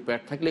হিসেবে। শুধু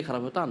পেট থাকলেই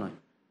খারাপ হয় তা নয়,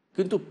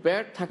 কিন্তু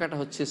পেট থাকাটা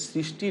হচ্ছে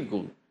সৃষ্টির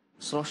গুণ,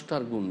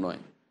 স্রষ্টার গুণ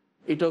নয়।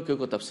 এটাও কেউ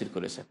কেউ তাফসির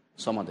করেছেন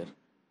সমাদের।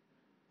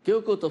 কেউ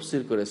কেউ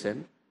তাফসির করেছেন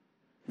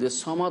যে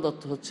সমাদ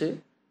অর্থ হচ্ছে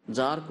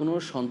যার কোনো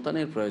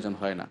সন্তানের প্রয়োজন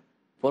হয় না।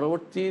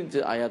 পরবর্তী যে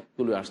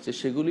আয়াতগুলো আসছে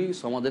সেগুলি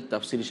সমাদের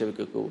তাফসীর হিসেবে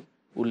কেউ কেউ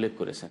উল্লেখ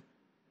করেছেন।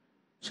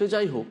 সে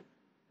যাই হোক,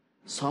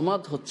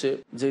 সমাদ হচ্ছে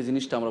যে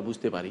জিনিসটা আমরা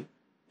বুঝতে পারি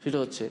সেটা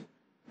হচ্ছে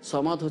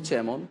সমাদ হচ্ছে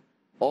এমন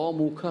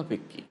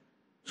অমুখাপেক্ষী,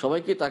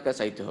 সবাইকে তাকে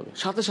চাইতে হবে,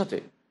 সাথে সাথে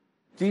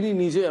তিনি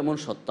নিজে এমন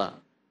সত্তা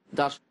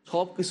যার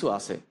সব কিছু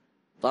আছে,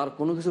 তার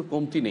কোনো কিছুর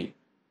কমতি নেই,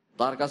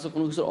 তার কাছে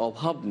কোনো কিছুর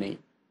অভাব নেই।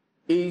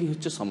 এই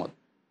হচ্ছে সমাদ,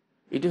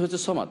 এটি হচ্ছে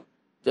সমাদ।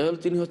 যাই হোক,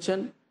 তিনি হচ্ছেন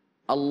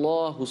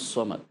আল্লাহুস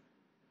সমাদ,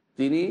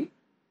 তিনি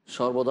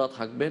সর্বদা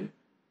থাকবেন,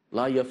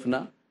 লা ইয়াফনা,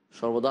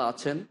 সর্বদা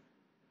আছেন।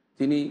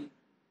 তিনি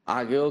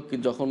আগেও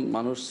যখন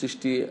মানুষ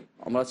সৃষ্টি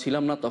আমরা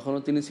ছিলাম না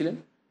তখনও তিনি ছিলেন,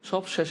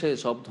 সব শেষে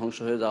সব ধ্বংস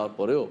হয়ে যাওয়ার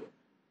পরেও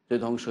যে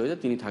ধ্বংস হয়ে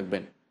যায় তিনি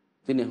থাকবেন।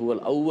 তিনি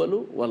হুয়াল আউয়ালু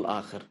ওয়াল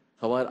আখির,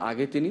 সবার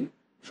আগে তিনি,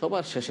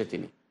 সবার শেষে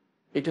তিনি।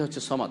 এটা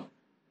হচ্ছে সমাদ।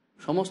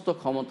 সমস্ত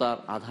ক্ষমতার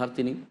আধার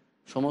তিনি,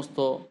 সমস্ত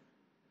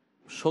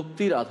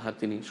শক্তির আধার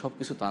তিনি, সব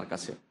কিছু তাঁর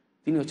কাছে,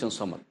 তিনি হচ্ছেন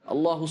সমাদ,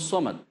 আল্লাহুস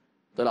সমাদ।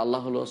 তাহলে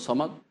আল্লাহ হলো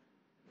সমাদ।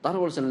 তারা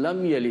বলছেন লাম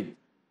ইয়ালিদ,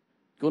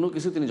 কোনো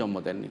কিছু তিনি জন্ম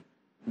দেননি।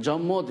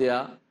 জন্ম দেয়া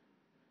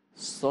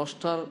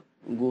স্রষ্টার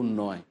গুণ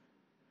নয়,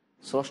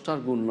 স্রষ্টার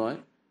গুণ নয়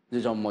যে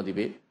জন্ম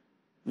দিবে।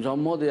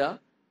 জন্ম দেয়া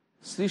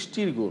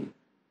সৃষ্টির গুণ,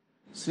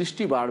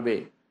 সৃষ্টি বাড়বে,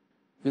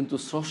 কিন্তু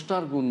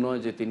স্রষ্টার গুণ নয়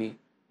যে তিনি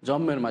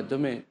জন্মের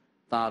মাধ্যমে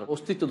তার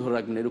অস্তিত্ব ধরে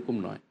রাখবেন, এরকম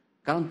নয়।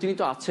 কারণ তিনি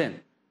তো আছেন,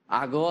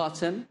 আগেও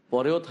আছেন,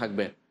 পরেও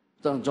থাকবেন।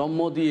 সুতরাং জন্ম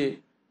দিয়ে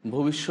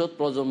ভবিষ্যৎ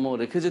প্রজন্ম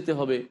রেখে যেতে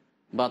হবে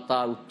বা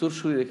তার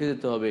উত্তরসূরি রেখে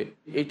যেতে হবে,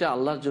 এটা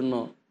আল্লাহর জন্য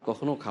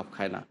কখনো খাপ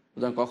খায় না।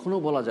 সুতরাং কখনো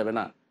বলা যাবে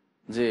না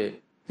যে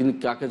তিনি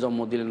কাকে জন্ম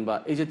দিলেন বা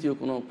এই জাতীয়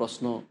কোনো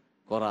প্রশ্ন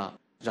করা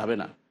যাবে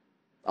না।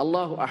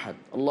 আল্লাহ আহাদ,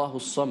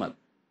 আল্লাহুস সমাদ,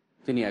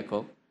 তিনি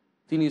একক,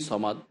 তিনি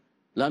সমাদ।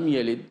 লাম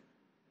ইয়ালিদ,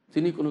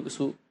 তিনি কোনো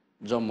কিছু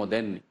জন্ম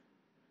দেননি।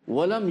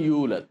 ওয়ালাম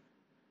ইউলাদ,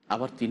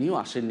 আবার তিনিও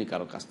আসেননি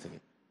কারো কাছ থেকে।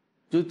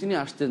 যদি তিনি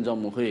আসতেন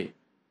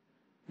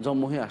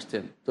জন্ম হয়ে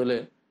আসতেন, তাহলে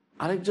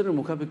আরেকজনের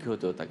মুখাপেক্ষী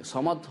হতেও তাকে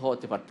সমাদ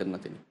হওয়াতে পারতেন না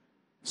তিনি।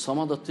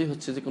 সমাদ অর্থই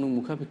হচ্ছে যে কোনো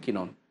মুখাপেক্ষী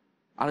নন,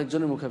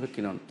 আরেকজনের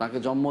মুখাপেক্ষী নন। তাকে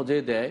জন্ম যে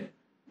দেয়,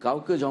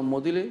 কাউকে জন্ম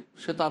দিলে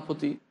সে তার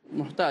প্রতি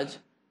মুহতাজ,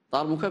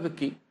 তার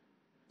মুখাপেক্ষী।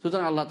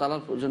 সুতরাং আল্লাহ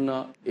তাআলার জন্য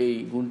এই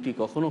গুণটি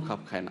কখনো খাপ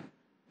খায় না।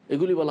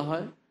 এগুলি বলা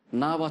হয়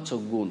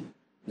নাবাচক গুণ,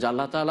 যে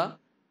আল্লাহ তাআলা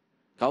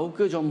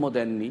কাউকে জন্ম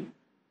দেননি,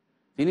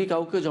 তিনি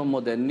কাউকে জন্ম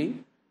দেননি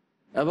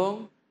এবং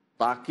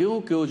তাকেও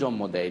কেউ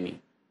জন্ম দেয়নি।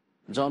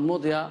 জন্ম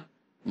দেয়া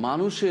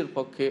মানুষের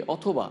পক্ষে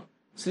অথবা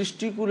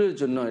সৃষ্টিকুলের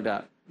জন্য এটা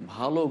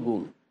ভালো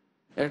গুণ,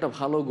 একটা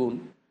ভালো গুণ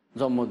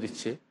জন্ম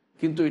দিচ্ছে,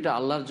 কিন্তু এটা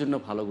আল্লাহর জন্য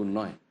ভালো গুণ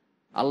নয়।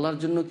 আল্লাহর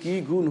জন্য কি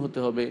গুণ হতে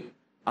হবে,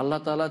 আল্লাহ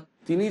তাআলা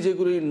তিনি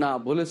যেগুলি না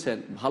বলেছেন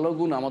ভালো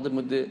গুণ আমাদের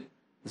মধ্যে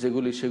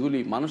যেগুলি, সেগুলি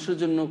মানুষের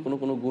জন্য কোনো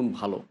কোনো গুণ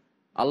ভালো,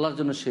 আল্লাহর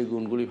জন্য সেই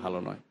গুণগুলি ভালো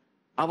নয়।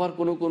 আবার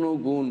কোনো কোনো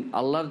গুণ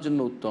আল্লাহর জন্য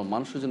উত্তম,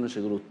 মানুষের জন্য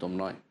সেগুলো উত্তম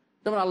নয়।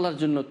 যেমন আল্লাহর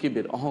জন্য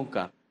কিবের,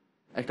 অহংকার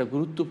একটা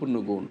গুরুত্বপূর্ণ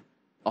গুণ।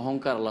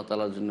 অহংকার আল্লাহ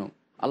তাআলার জন্য,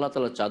 আল্লাহ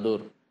তাআলার চাদর,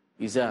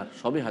 ইজার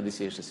সবই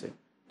হাদিসে এসেছে।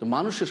 তো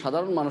মানুষের,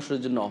 সাধারণ মানুষের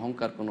জন্য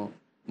অহংকার কোনো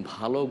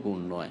ভালো গুণ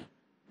নয়।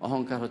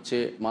 অহংকার হচ্ছে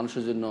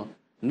মানুষের জন্য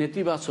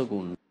নেতিবাচক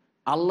গুণ,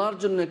 আল্লাহর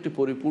জন্য একটি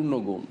পরিপূর্ণ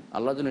গুণ,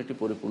 আল্লাহর জন্য একটি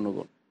পরিপূর্ণ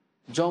গুণ।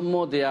 জন্ম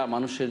দেয়া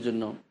মানুষের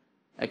জন্য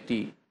একটি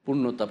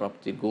পূর্ণতা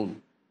প্রাপ্তির গুণ,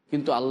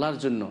 কিন্তু আল্লাহর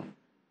জন্য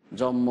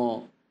জন্ম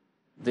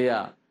দেয়া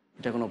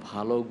এটা কোনো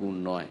ভালো গুণ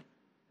নয়,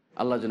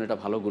 আল্লাহর জন্য এটা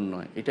ভালো গুণ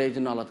নয়। এটা এই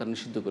জন্য আল্লাহ তাআলা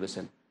নিষিদ্ধ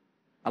করেছেন।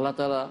 আল্লাহ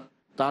তাআলা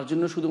তার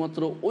জন্য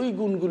শুধুমাত্র ওই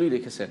গুণগুলি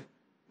রেখেছেন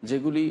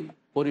যেগুলি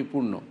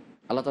পরিপূর্ণ।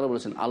 আল্লাহ তাআলা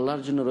বলেছেন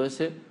আল্লাহর জন্য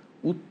রয়েছে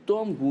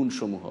উত্তম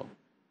গুণসমূহ,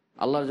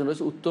 আল্লাহর জন্য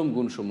রয়েছে উত্তম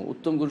গুণসমূহ।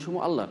 উত্তম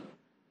গুণসমূহ আল্লাহর,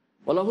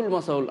 ওয়ালাহুল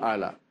মাসাউল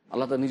আলা,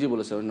 আল্লাহ তাআলা নিজে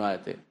বলেছেন অন্য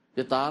আয়াতে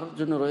যে তার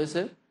জন্য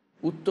রয়েছে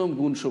উত্তম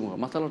গুণসমূহ।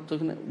 মাসাল অর্থ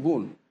এখানে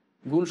গুণ,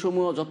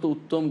 গুণসমূহ যত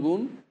উত্তম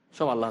গুণ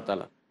সব আল্লাহ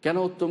তাআলা। কেন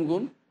উত্তম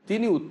গুণ?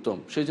 তিনি উত্তম,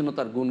 সেই জন্য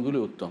তার গুণগুলি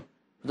উত্তম।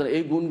 সুতরাং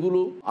এই গুণগুলো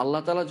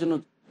আল্লাহ তাআলার জন্য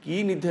কি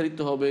নির্ধারিত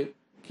হবে,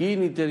 কি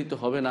নির্ধারিত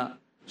হবে না,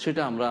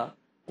 সেটা আমরা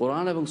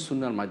কোরআন এবং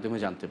সুন্নাহর মাধ্যমে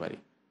জানতে পারি।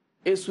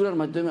 এই সূরার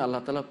মাধ্যমে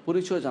আল্লাহ তাআলা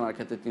পরিচয় জানার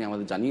ক্ষেত্রে তিনি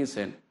আমাদের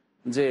জানিয়েছেন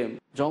যে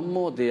জন্ম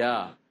দেয়া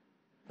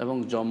এবং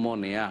জন্ম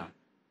নেয়া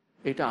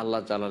এটা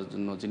আল্লাহ তাআলার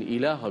জন্য, যিনি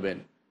ইলাহ হবেন,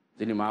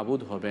 যিনি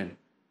মাবুদ হবেন,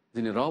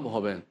 যিনি রব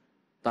হবেন,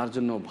 তার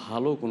জন্য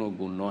ভালো কোনো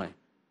গুণ নয়।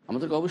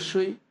 আমাদেরকে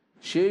অবশ্যই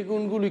সেই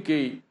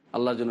গুণগুলিকেই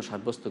আল্লাহর জন্য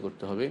সাব্যস্ত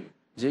করতে হবে,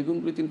 যে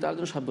গুণগুলি তিনি তার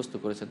জন্য সাব্যস্ত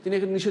করেছেন। তিনি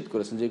এখানে নিষেধ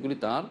করেছেন যে এগুলি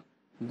তার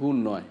গুণ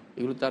নয়,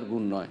 এগুলি তার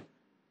গুণ নয়।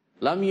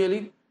 লাম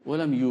ইয়ালিদ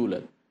ওয়ালাম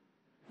ইউলাদ,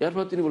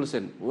 এরপর তিনি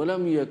বলেছেন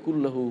ওয়ালাম ইয়াকুল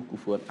লাহু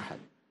কুফুয়ান আহাদ,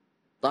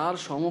 তার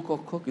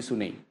সমকক্ষ কিছু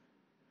নেই।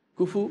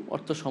 কুফু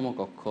অর্থ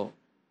সমকক্ষ,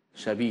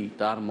 শাবি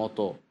তার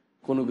মতো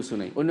কোনো কিছু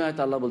নেই। অন্য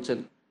আয়াতে আল্লাহ বলছেন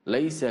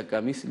লাইসা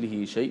কামিসলিহি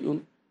শাইউন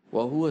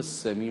ওয়া হুয়াস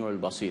সামিউল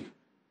বাসির,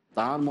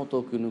 তার মতো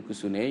কোনো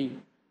কিছু নেই,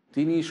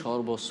 তিনি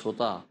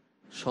সর্বশ্রোতা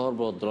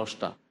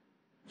সর্বদ্রষ্টা।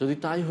 যদি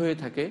তাই হয়ে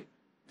থাকে,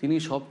 তিনি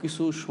সব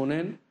কিছু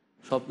শোনেন,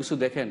 সব কিছু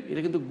দেখেন,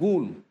 এটা কিন্তু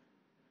গুণ,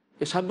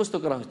 এ সাব্যস্ত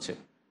করা হচ্ছে,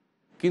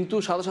 কিন্তু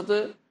সাথে সাথে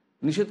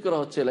নিষেধ করা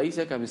হচ্ছে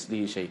লাইসা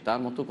কামিসলিহি শাই, তার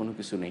মতো কোনো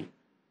কিছু নেই।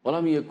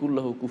 ওয়ালাম ইয়াকুল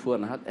লাহু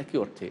কুফুয়ান আহাদ একই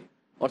অর্থে,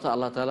 অর্থাৎ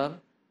আল্লাহ তাআলার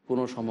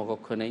কোনো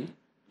সমকক্ষ নেই,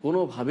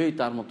 কোনোভাবেই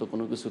তার মতো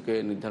কোনো কিছুকে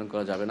নির্ধারণ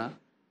করা যাবে না,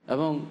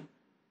 এবং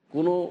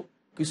কোনো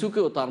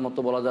কিছুকেও তার মতো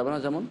বলা যাবে না,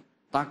 যেমন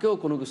তাকেও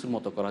কোনো কিছুর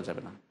মতো করা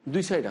যাবে না।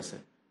 দুই সাইড আছে,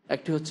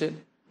 একটি হচ্ছে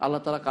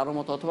আল্লাহ তাআলা কারো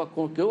মতো অথবা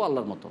কেউ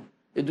আল্লাহর মতো,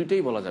 এই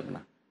দুইটাই বলা যাবে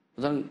না।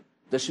 সুতরাং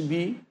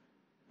তাশবিহ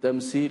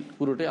তামসিল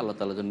পুরোটাই আল্লাহ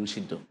তাআলার জন্য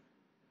নিষিদ্ধ,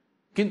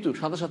 কিন্তু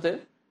সাথে সাথে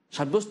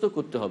সাব্যস্ত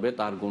করতে হবে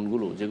তার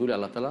গুণগুলো যেগুলি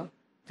আল্লাহ তাআলা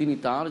তিনি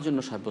তার জন্য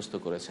সাব্যস্ত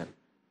করেছেন।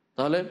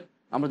 তাহলে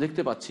আমরা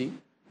দেখতে পাচ্ছি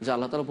যে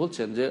আল্লাহ তাআলা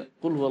বলছেন যে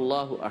কুল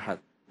হুয়াল্লাহু আহাদ,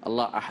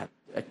 আল্লাহ আহাদ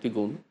একটি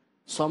গুণ,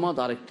 সমাদ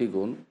আরেকটি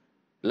গুণ,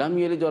 লাম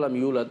ইয়ালিদ ওয়া লাম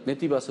ইউলাদ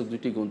নেতিবাচক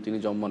দুটি গুণ, তিনি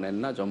জন্ম নেন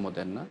না, জন্ম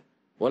দেন না।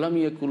 ওয়া লাম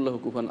ইয়াকুল লাহু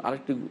কুফুয়ান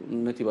আরেকটি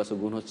নেতিবাচক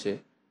গুণ হচ্ছে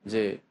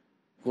যে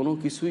কোনো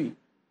কিছুই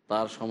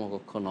তার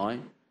সমকক্ষ নয়,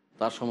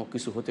 তার সম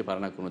কিছু হতে পারে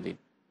না কোনো দিন।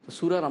 তো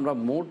সূরার আমরা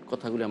মোট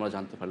কথাগুলি আমরা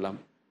জানতে পারলাম।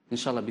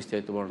 ইনশাআল্লাহ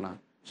বিস্তারিত বর্ণনা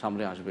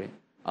সামনে আসবে।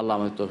 আল্লাহ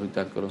আমাদের তৌফিক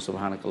দান করুন।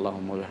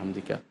 সুবহানাকাল্লাহুম্মা ওয়া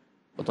বিহামদিকা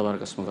ওয়া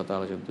তাবারাকা ইসমুকা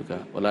তাআলা জাদ্দুকা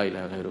ওয়া লা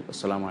ইলাহা গায়রুক।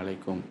 আসসালামু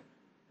আলাইকুম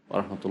ওয়া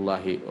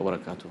রাহমাতুল্লাহি ওয়া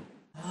বারাকাতুহু।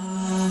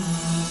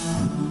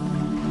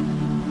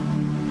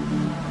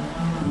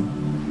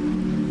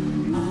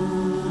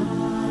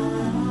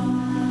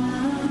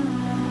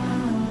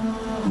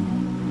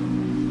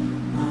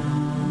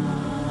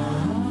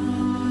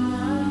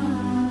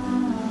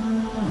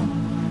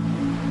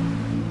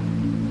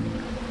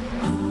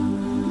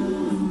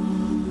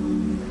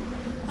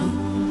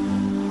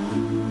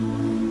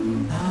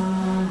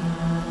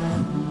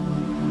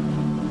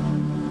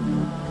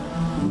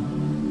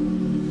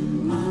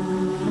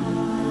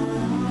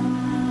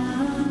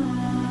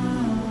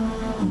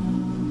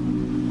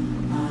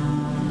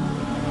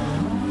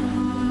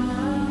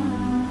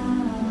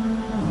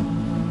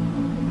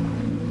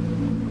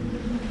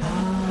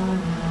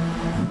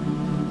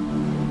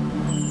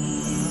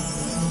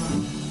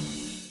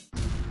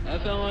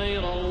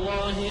 أفغير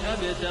الله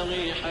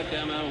أبتغي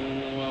حكما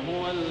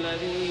وهو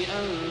الذي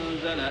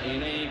أنزل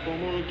إليكم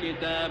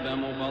الكتاب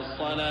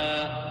مفصلا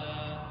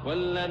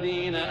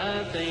والذين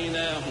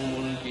آتيناهم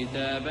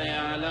الكتاب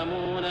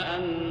يعلمون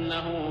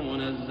أنه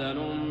منزل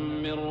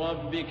من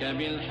ربك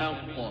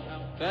بالحق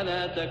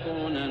فلا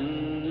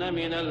تكونن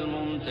من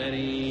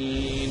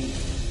الممترين.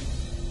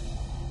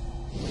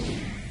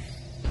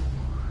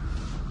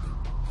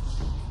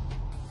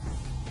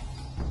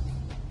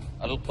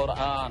 আল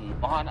কোরআন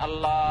মহান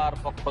আল্লাহর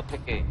পক্ষ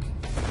থেকে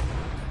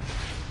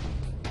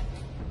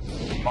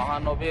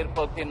মহানবীর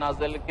প্রতি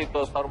নাযিলকৃত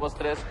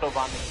সর্বশ্রেষ্ঠ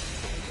বাণী।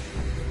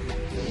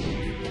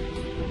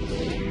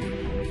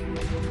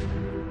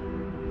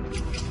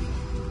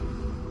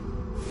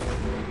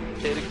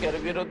 শিরকের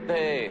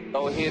বিরুদ্ধে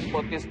তাওহীদ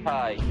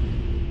প্রতিষ্ঠায়,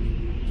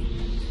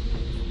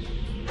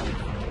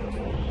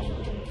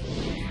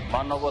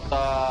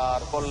 মানবতার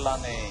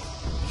কল্যাণে।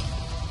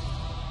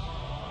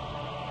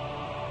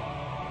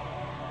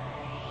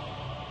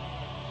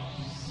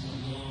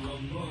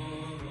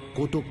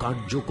 কত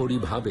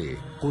কার্যকরীভাবে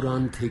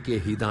কোরআন থেকে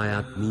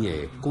হিদায়াত নিয়ে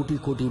কোটি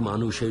কোটি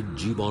মানুষের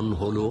জীবন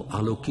হলো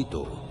আলোকিত।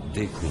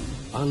 দেখুন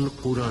আল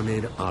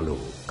কোরআনের আলো,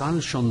 কাল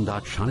সন্ধ্যা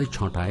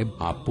 6:30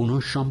 বা পুনঃ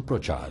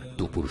সম্প্রচার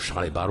দুপুর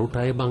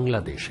 12:30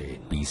 বাংলাদেশে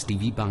পিস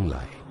টিভি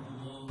বাংলায়।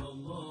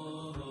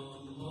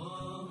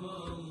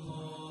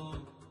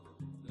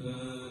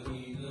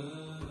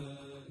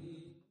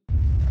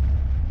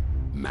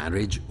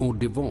 Marriage or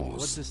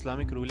divorce? What's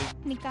Islamic ruling?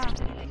 Nikah.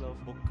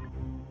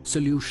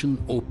 Solution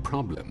or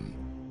problem?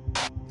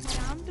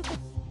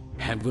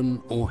 Heaven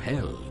or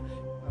hell?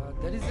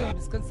 There is a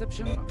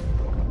misconception.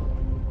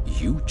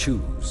 You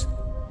choose.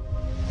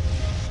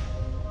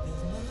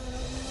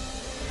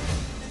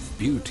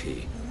 Beauty,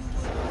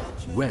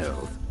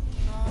 wealth,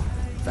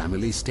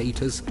 family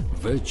status,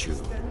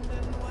 virtue.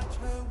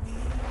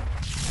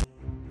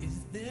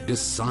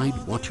 Decide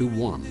what you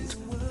want.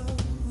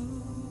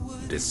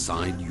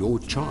 Decide your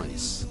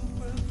choice.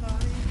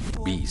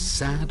 Be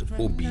sad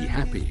or be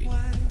happy.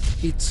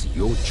 It's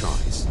your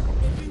choice.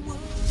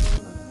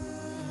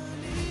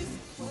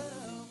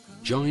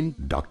 Join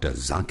Dr.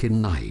 Zakir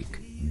Naik.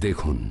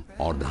 দেখুন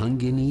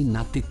অর্ধাঙ্গিনী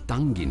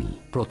নাতিত্বাঙ্গিনী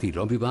প্রতি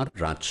রবিবার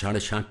রাত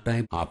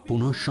 7:30 আর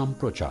পুনঃ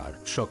সম্প্রচার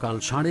সকাল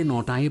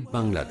 9:30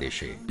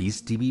 বাংলাদেশে piece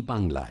TV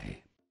বাংলায়।